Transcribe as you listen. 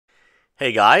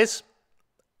Hey guys,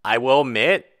 I will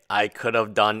admit I could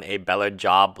have done a better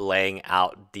job laying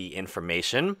out the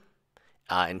information.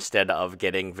 Instead of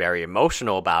getting very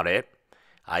emotional about it,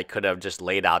 I could have just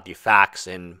laid out the facts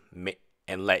and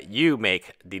let you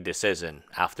make the decision.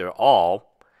 After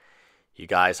all, you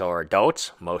guys are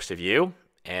adults, most of you,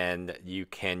 and you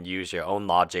can use your own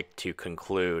logic to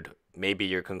conclude. Maybe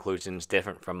your conclusion is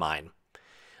different from mine.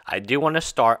 I do want to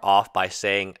start off by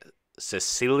saying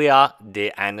Cecilia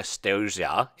de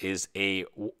Anastasia is a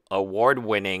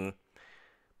award-winning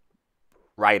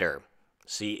writer.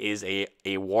 She is a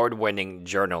award-winning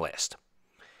journalist.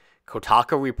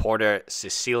 Kotaku reporter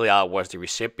Cecilia was the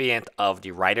recipient of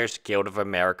the Writers Guild of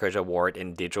America's Award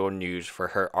in Digital News for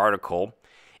her article,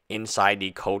 Inside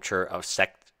the Culture of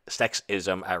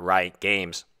Sexism at Riot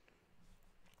Games,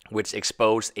 which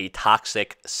exposed a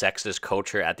toxic, sexist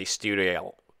culture at the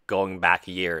studio going back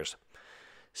years.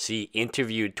 She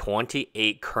interviewed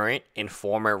 28 current and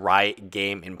former Riot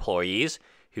Game employees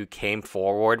who came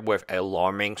forward with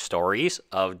alarming stories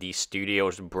of the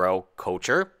studio's bro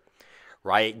culture.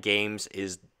 Riot Games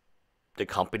is the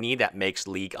company that makes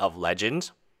League of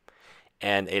Legends,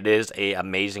 and it is an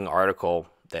amazing article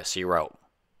that she wrote.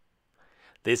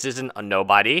 This isn't a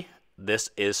nobody. This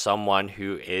is someone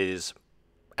who is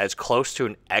as close to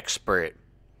an expert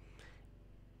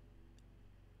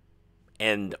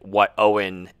in what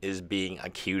Owen is being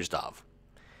accused of.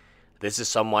 This is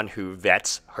someone who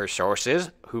vets her sources,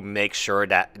 who makes sure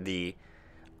that the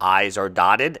I's are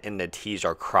dotted and the T's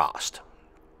are crossed.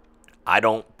 I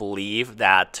don't believe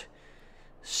that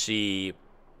she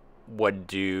would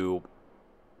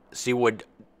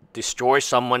destroy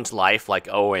someone's life like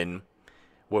Owen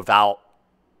without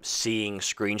seeing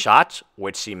screenshots,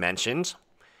 which she mentions.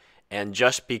 And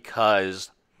just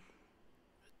because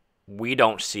we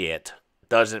don't see it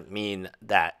doesn't mean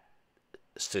that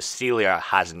Cecilia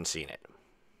hasn't seen it.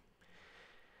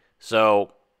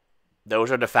 So those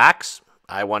are the facts.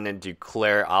 I wanted to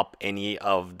clear up any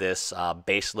of this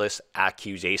baseless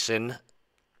accusation.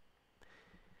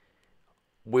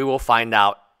 We will find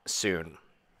out soon.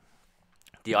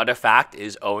 The other fact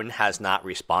is Owen has not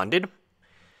responded.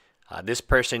 This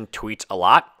person tweets a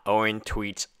lot. Owen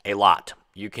tweets a lot.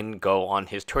 You can go on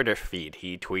his Twitter feed.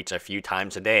 He tweets a few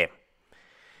times a day.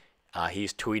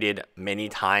 He's tweeted many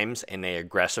times in an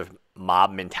aggressive mob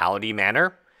mentality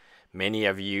manner. Many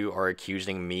of you are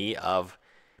accusing me of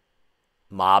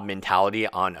mob mentality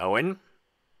on Owen.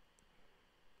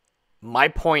 My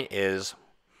point is,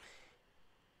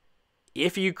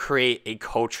 if you create a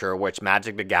culture, which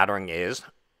Magic the Gathering is,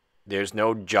 there's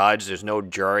no judge, there's no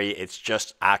jury, it's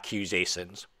just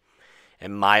accusations.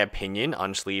 In my opinion,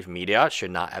 Unsleeved Media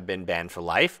should not have been banned for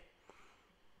life.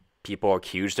 People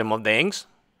accused him of things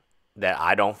that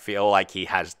I don't feel like he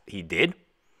did.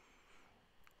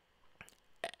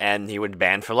 And he was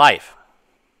banned for life.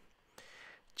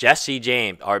 Jesse,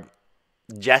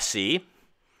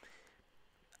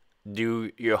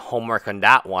 do your homework on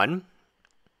that one.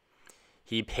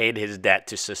 He paid his debt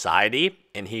to society,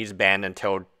 and he's banned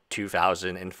until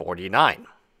 2049.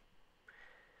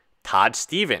 Todd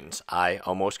Stevens, I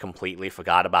almost completely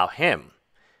forgot about him.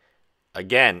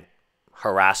 Again,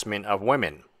 harassment of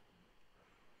women.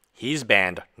 He's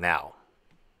banned now.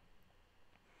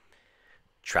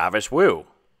 Travis Wu,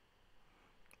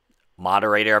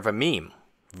 moderator of a meme.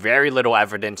 Very little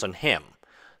evidence on him.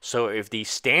 So if the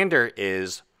standard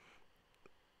is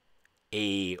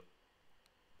a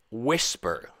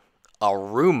whisper, a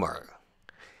rumor,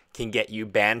 can get you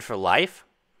banned for life,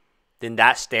 then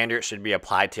that standard should be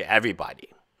applied to everybody.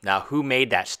 Now, who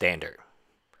made that standard?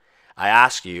 I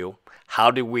ask you, how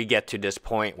did we get to this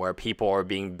point where people are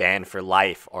being banned for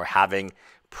life or having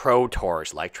pro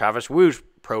tours? Like Travis Wu's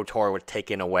pro tour was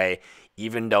taken away,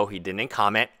 even though he didn't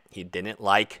comment, he didn't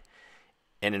like,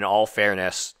 and in all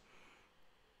fairness,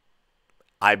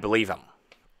 I believe him.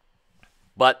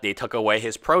 But they took away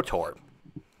his pro tour.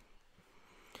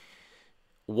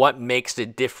 What makes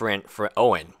it different for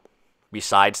Owen,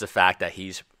 besides the fact that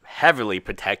he's heavily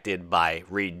protected by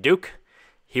Reed Duke,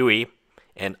 Huey,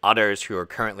 and others who are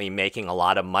currently making a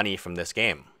lot of money from this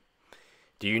game?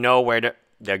 Do you know where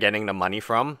they're getting the money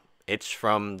from? It's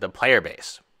from the player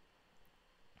base.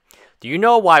 Do you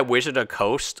know why Wizard of the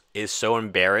Coast is so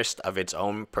embarrassed of its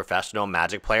own professional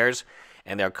Magic players,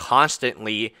 and they're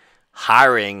constantly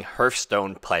hiring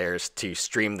Hearthstone players to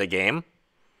stream the game?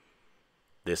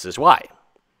 This is why.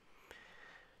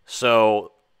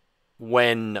 So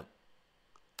when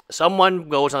someone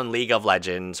goes on League of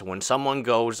Legends, when someone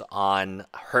goes on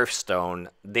Hearthstone,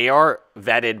 they are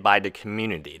vetted by the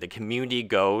community. The community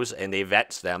goes and they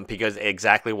vets them, because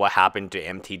exactly what happened to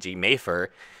MTG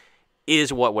Mayfair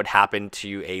is what would happen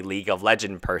to a League of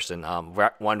Legends person.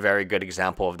 One very good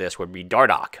example of this would be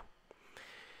Dardoch.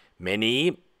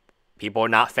 Many people are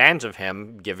not fans of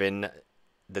him given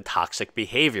the toxic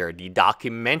behavior, the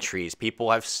documentaries.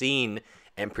 People have seen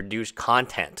and produced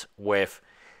content with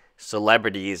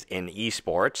celebrities in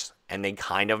esports, and they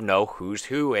kind of know who's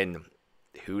who and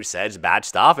who says bad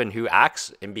stuff and who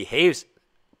acts and behaves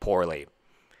poorly.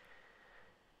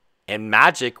 In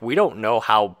Magic, we don't know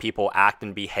how people act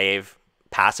and behave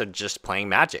past just playing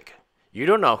Magic. You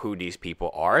don't know who these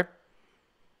people are.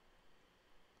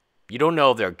 You don't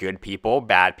know if they're good people,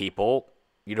 bad people.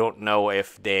 You don't know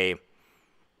if they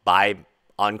buy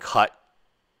uncut.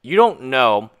 You don't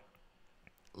know,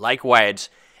 like Wedge,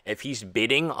 if he's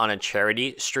bidding on a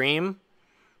charity stream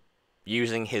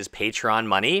using his Patreon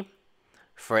money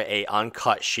for a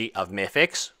uncut sheet of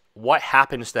Mythics. What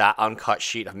happens to that uncut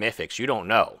sheet of Mythics? You don't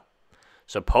know.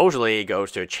 Supposedly it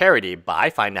goes to a charity, but I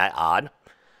find that odd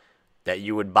that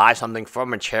you would buy something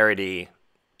from a charity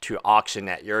to auction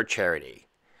at your charity.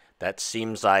 That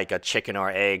seems like a chicken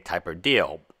or egg type of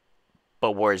deal.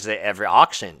 But was it ever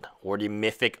auctioned? Were the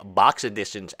Mythic box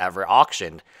editions ever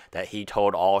auctioned that he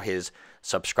told all his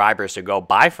subscribers to go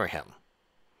buy for him?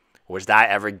 Was that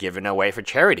ever given away for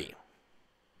charity?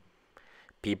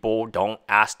 People don't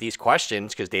ask these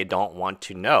questions because they don't want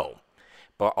to know.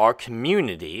 But our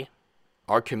community,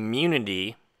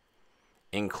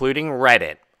 including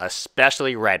Reddit,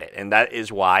 especially Reddit, and that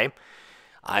is why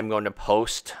I'm going to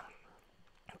post,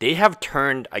 they have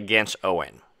turned against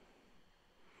Owen.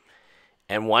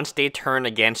 And once they turn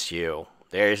against you,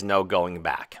 there is no going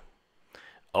back.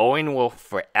 Owen will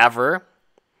forever,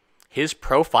 his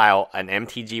profile on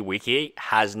MTG Wiki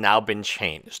has now been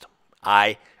changed.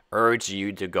 I urge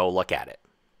you to go look at it.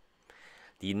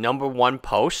 The number one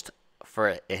post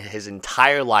for his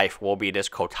entire life will be this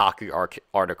Kotaku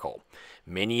article.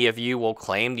 Many of you will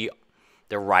claim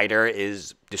the writer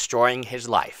is destroying his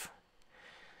life.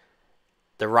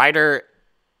 The writer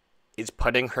is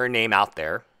putting her name out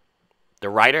there. The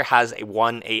writer has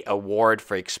won an award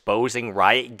for exposing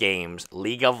Riot Games,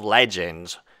 League of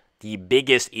Legends, the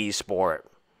biggest esport,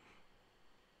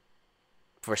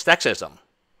 for sexism.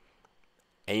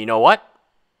 And you know what?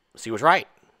 She was right.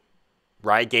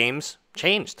 Riot Games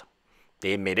changed.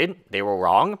 They admitted they were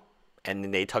wrong, and then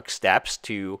they took steps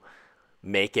to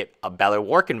make it a better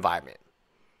work environment.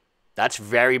 That's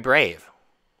very brave.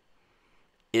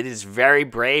 It is very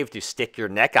brave to stick your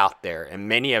neck out there, and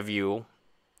many of you,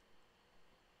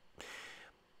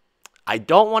 I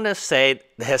don't want to say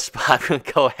this, but I'm going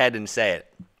to go ahead and say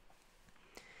it.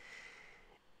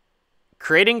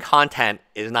 Creating content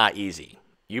is not easy.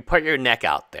 You put your neck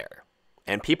out there,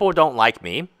 and people don't like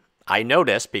me. I know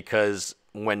this because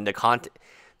when the content,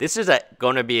 this is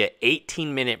going to be an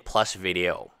 18-minute plus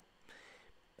video.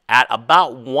 At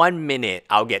about 1 minute,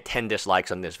 I'll get 10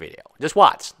 dislikes on this video. Just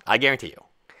watch. I guarantee you.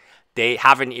 They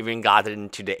haven't even gotten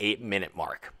to the 8-minute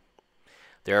mark.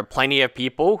 There are plenty of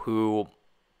people who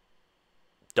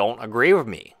don't agree with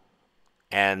me.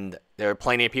 And there are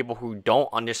plenty of people who don't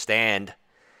understand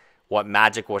what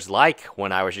Magic was like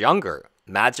when I was younger.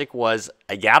 Magic was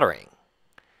a gathering.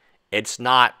 It's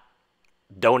not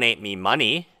donate me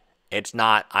money. It's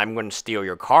not I'm going to steal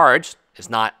your cards. It's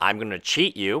not I'm going to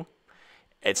cheat you.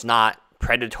 It's not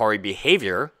predatory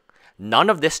behavior. None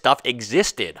of this stuff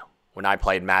existed when I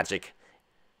played Magic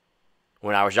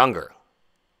when I was younger.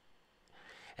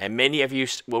 And many of you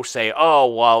will say,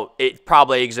 oh, well, it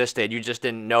probably existed. You just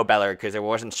didn't know better because there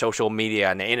wasn't social media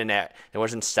and the internet. There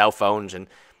wasn't cell phones. And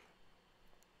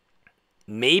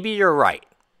maybe you're right.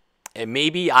 And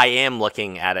maybe I am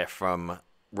looking at it from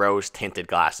rose-tinted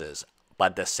glasses. But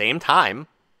at the same time,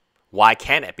 why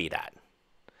can't it be that?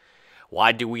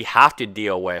 Why do we have to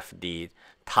deal with the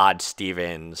Todd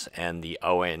Stevens and the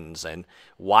Owens? And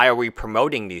why are we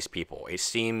promoting these people? It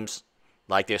seems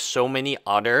like there's so many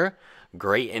other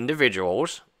great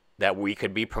individuals that we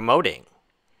could be promoting.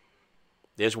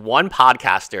 There's one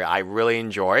podcaster I really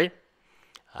enjoy.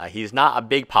 He's not a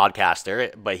big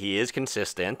podcaster, but he is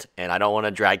consistent, and I don't want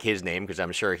to drag his name because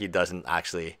I'm sure he doesn't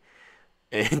actually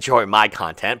enjoy my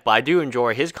content, but I do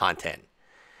enjoy his content.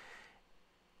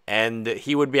 And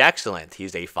he would be excellent.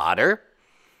 He's a fodder.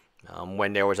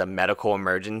 When there was a medical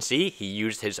emergency, he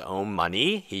used his own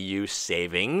money. He used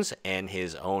savings and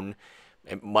his own.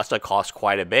 It must have cost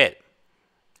quite a bit.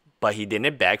 But he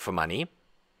didn't beg for money.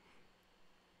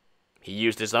 He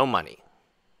used his own money.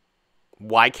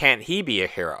 Why can't he be a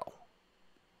hero?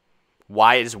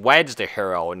 Why is Wedge the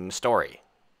hero in the story?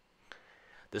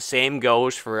 The same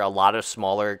goes for a lot of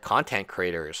smaller content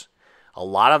creators. A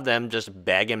lot of them just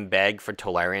beg and beg for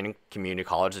Tolarian Community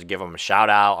College to give them a shout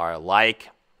out or a like.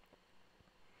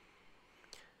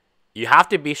 You have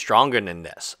to be stronger than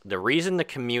this. The reason the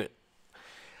community...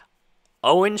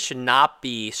 Owen should not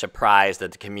be surprised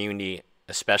that the community,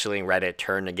 especially in Reddit,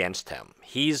 turned against him.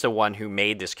 He's the one who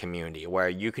made this community where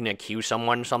you can accuse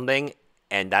someone of something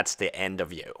and that's the end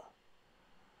of you.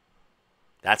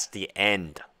 That's the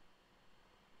end.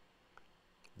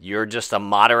 You're just a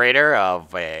moderator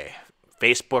of a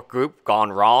Facebook group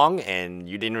gone wrong and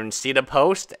you didn't even see the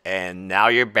post and now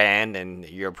you're banned and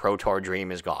your Pro Tour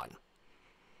dream is gone.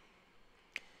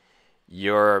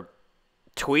 Your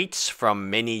tweets from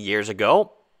many years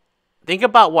ago. Think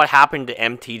about what happened to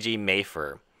MTG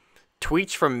Mayfair.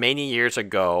 Tweets from many years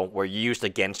ago were used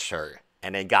against her,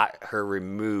 and it got her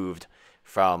removed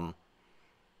from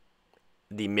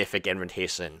the Mythic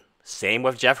Invitation. Same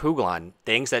with Jeff Hoogland.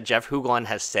 Things that Jeff Hoogland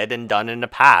has said and done in the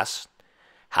past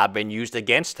have been used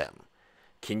against him.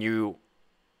 Can you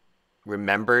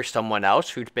remember someone else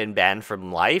who's been banned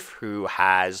from life, who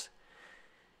has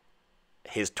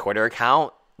his Twitter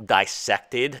account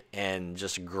dissected and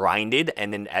just grinded,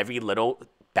 and then every little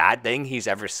bad thing he's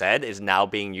ever said is now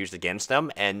being used against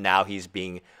him, and now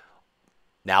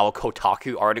a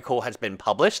Kotaku article has been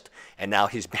published, and now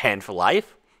he's banned for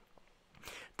life?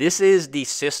 This is the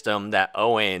system that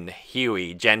Owen,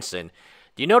 Huey, Jensen...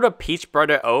 Do you know the Peach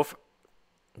Brother Oath?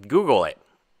 Google it.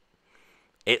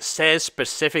 It says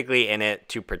specifically in it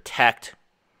to protect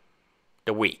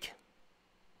the weak.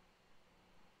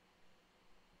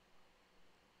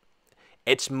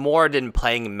 It's more than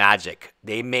playing Magic.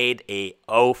 They made an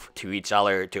oath to each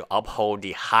other to uphold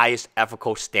the highest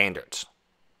ethical standards,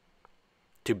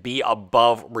 to be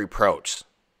above reproach.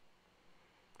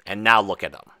 And now look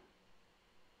at them.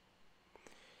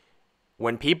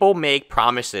 When people make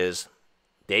promises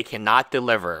they cannot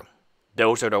deliver,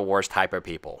 those are the worst type of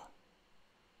people.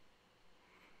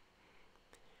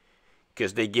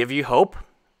 Because they give you hope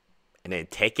and they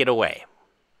take it away.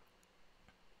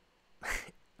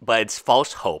 But it's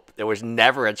false hope. There was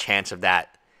never a chance of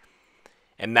that.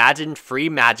 Imagine 3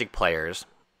 Magic players,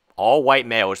 all white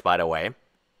males, by the way.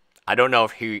 I don't know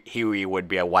if Huey would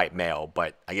be a white male,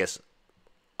 but I guess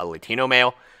a Latino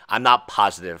male. I'm not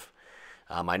positive.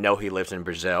 I know he lives in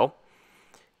Brazil.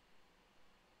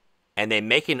 And they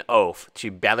make an oath to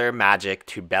better Magic,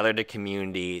 to better the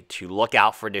community, to look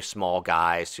out for the small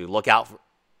guys, to look out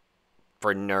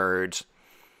for nerds.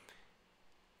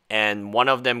 And one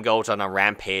of them goes on a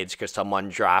rampage because someone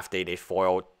drafted a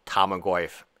foil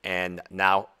Tamagotchi, and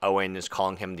now Owen is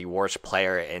calling him the worst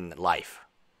player in life.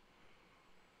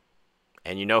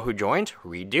 And you know who joined?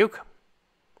 Reed Duke.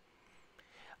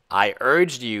 I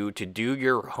urged you to do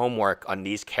your homework on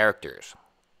these characters.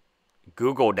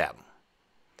 Google them.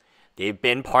 They've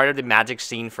been part of the Magic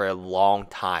scene for a long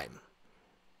time.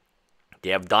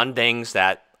 They have done things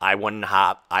that I would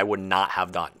not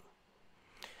have done.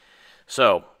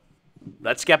 So,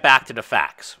 let's get back to the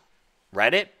facts.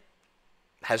 Reddit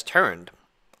has turned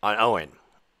on Owen.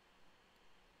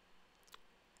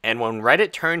 And when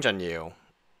Reddit turns on you,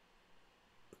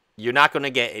 you're not going to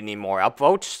get any more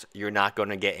upvotes. You're not going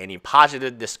to get any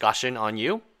positive discussion on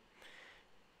you.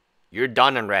 You're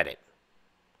done on Reddit.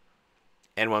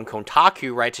 And when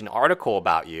Kotaku writes an article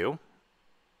about you,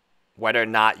 whether or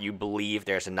not you believe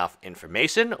there's enough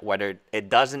information, whether it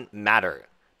doesn't matter.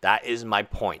 That is my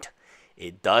point.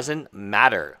 It doesn't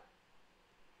matter.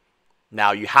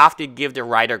 Now, you have to give the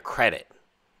writer credit.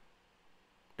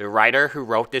 The writer who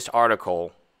wrote this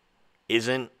article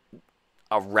isn't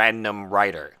a random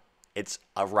writer. It's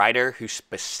a writer who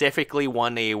specifically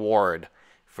won the award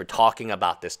for talking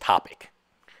about this topic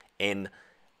in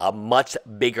a much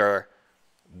bigger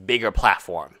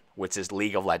platform, which is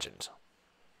League of Legends.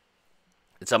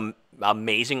 It's an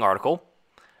amazing article,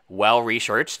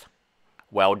 well-researched,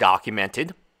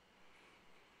 well-documented,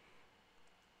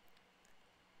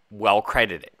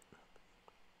 well-credited.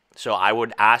 So I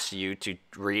would ask you to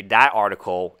read that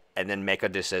article and then make a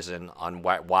decision on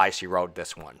why she wrote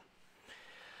this one.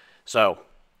 So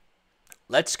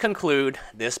let's conclude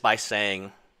this by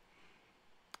saying,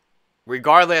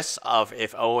 regardless of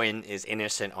if Owen is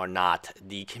innocent or not,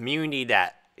 the community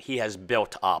that he has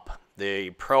built up,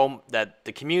 the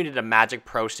community the Magic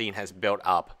Pro scene has built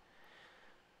up,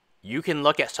 you can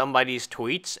look at somebody's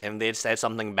tweets and they said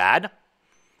something bad,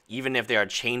 even if they're a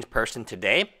changed person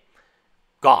today,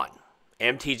 gone.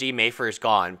 MTG Mayfair is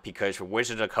gone because for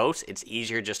Wizards of the Coast, it's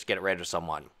easier just to get rid of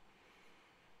someone.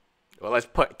 Well, let's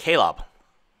put Caleb.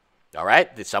 All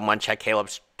right, did someone check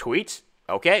Caleb's tweets?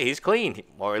 Okay, he's clean.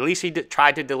 Or at least he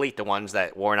tried to delete the ones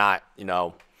that were not,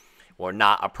 were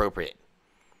not appropriate.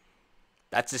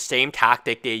 That's the same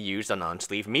tactic they used on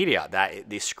Unsleeved Media. That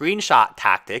the screenshot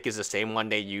tactic is the same one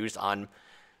they used on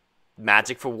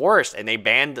Magic for Worse, and they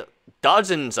banned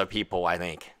dozens of people, I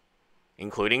think,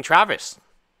 including Travis.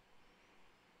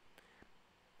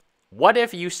 What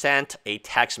if you sent a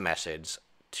text message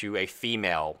to a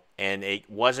female and it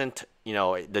wasn't,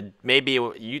 maybe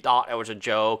you thought it was a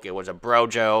joke, it was a bro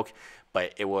joke,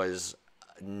 but it was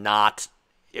not,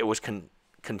 it was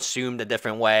consumed a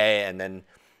different way, and then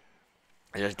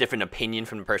there's a different opinion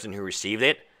from the person who received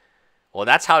it? Well,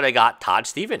 that's how they got Todd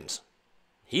Stevens.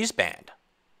 He's banned.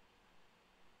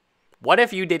 What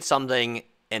if you did something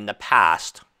in the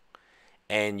past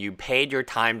and you paid your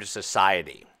time to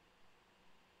society?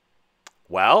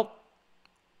 Well,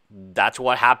 that's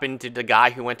what happened to the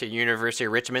guy who went to University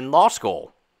of Richmond Law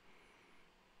School.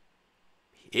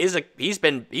 He's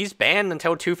banned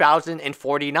until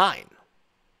 2049.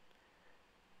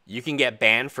 You can get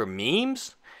banned for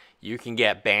memes. You can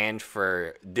get banned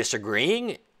for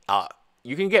disagreeing.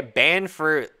 You can get banned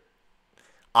for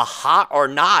a hot or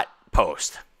not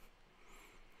post.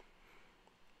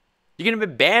 You can be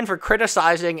banned for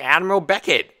criticizing Admiral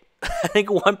Beckett. I think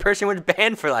one person was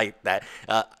banned for like that.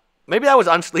 Maybe that was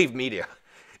Unsleeved Media.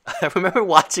 I remember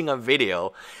watching a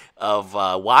video of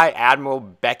why Admiral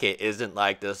Beckett isn't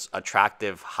like this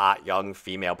attractive, hot, young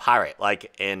female pirate.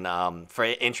 Like in, for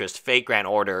interest, Fate Grand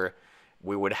Order,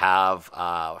 we would have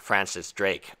Francis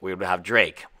Drake. We would have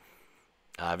Drake.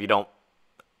 If you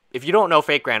don't know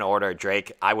Fate Grand Order,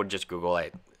 Drake, I would just Google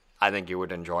it. I think you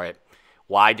would enjoy it.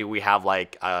 Why do we have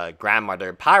like a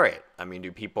grandmother pirate? I mean,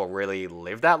 do people really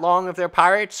live that long if they're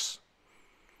pirates?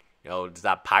 Is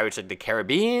that Pirates of the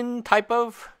Caribbean type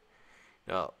of?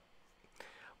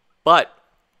 But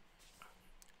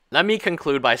let me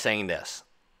conclude by saying this.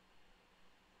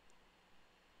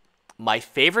 My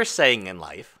favorite saying in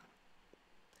life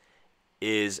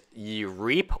is you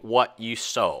reap what you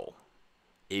sow.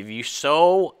 If you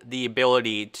sow the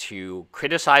ability to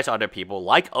criticize other people,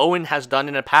 like Owen has done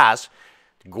in the past,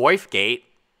 Goifgate,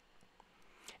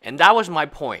 and that was my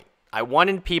point. I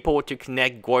wanted people to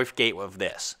connect Goifgate with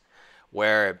this,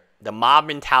 where the mob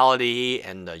mentality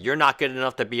and the you're not good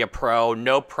enough to be a pro,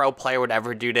 no pro player would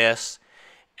ever do this,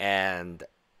 and,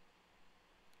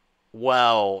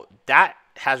 well, that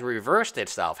has reversed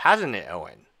itself, hasn't it,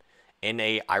 Owen? In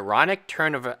a ironic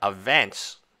turn of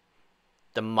events,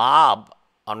 the mob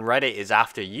on Reddit is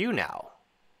after you now.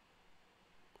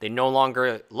 They no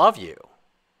longer love you,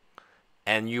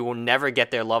 and you will never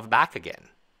get their love back again.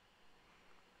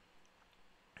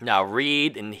 Now,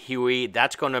 Reed and Huey,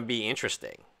 that's going to be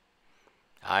interesting.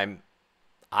 I'm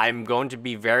going to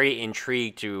be very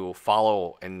intrigued to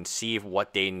follow and see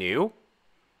what they knew.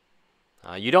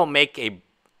 You don't make a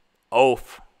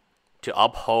oath to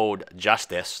uphold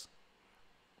justice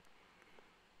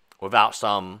without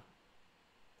some,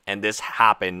 and this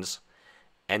happens,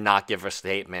 and not give a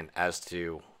statement as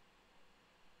to,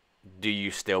 do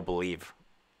you still believe?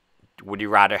 Would you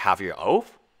rather have your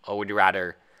oath, or would you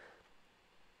rather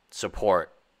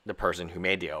support the person who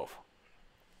made the oath?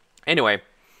 Anyway,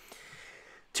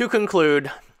 to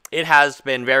conclude, it has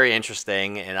been very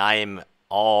interesting, and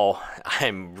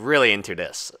I'm really into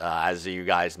this, as you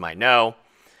guys might know.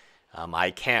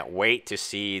 I can't wait to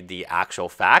see the actual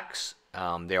facts.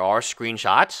 There are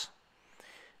screenshots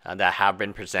that have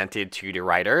been presented to the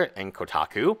writer and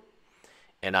Kotaku,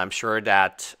 and I'm sure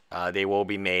that they will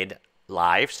be made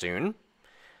live soon.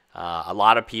 A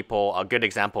lot of people, a good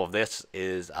example of this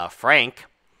is Frank.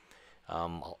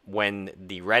 When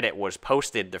the Reddit was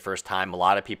posted the first time, a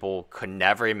lot of people could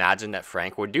never imagine that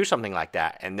Frank would do something like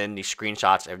that. And then the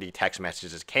screenshots of the text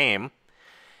messages came,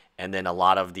 and then a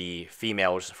lot of the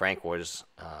females Frank was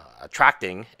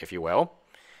attracting, if you will,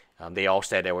 they all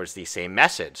said it was the same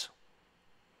message.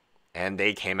 And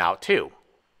they came out too.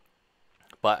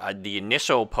 But the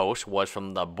initial post was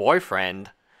from the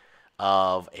boyfriend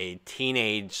of a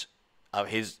teenage,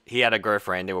 he had a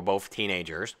girlfriend, they were both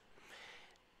teenagers.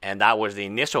 And that was the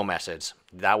initial message.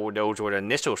 Those were the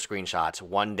initial screenshots.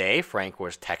 One day, Frank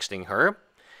was texting her,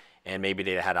 and maybe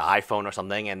they had an iPhone or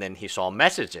something, and then he saw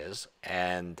messages.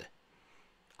 And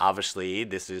obviously,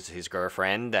 this is his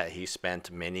girlfriend that he spent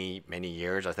many, many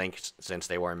years, I think, since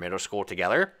they were in middle school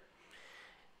together.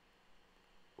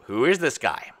 Who is this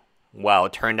guy? Well,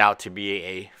 it turned out to be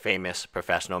a famous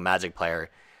professional Magic player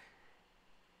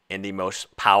in the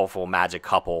most powerful Magic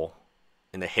couple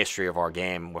in the history of our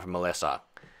game with Melissa,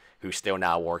 who still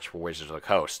now works for Wizards of the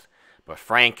Coast. But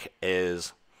Frank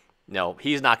is,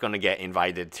 he's not going to get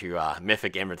invited to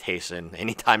Mythic Invitation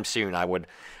anytime soon, I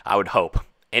would hope.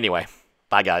 Anyway,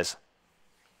 bye guys.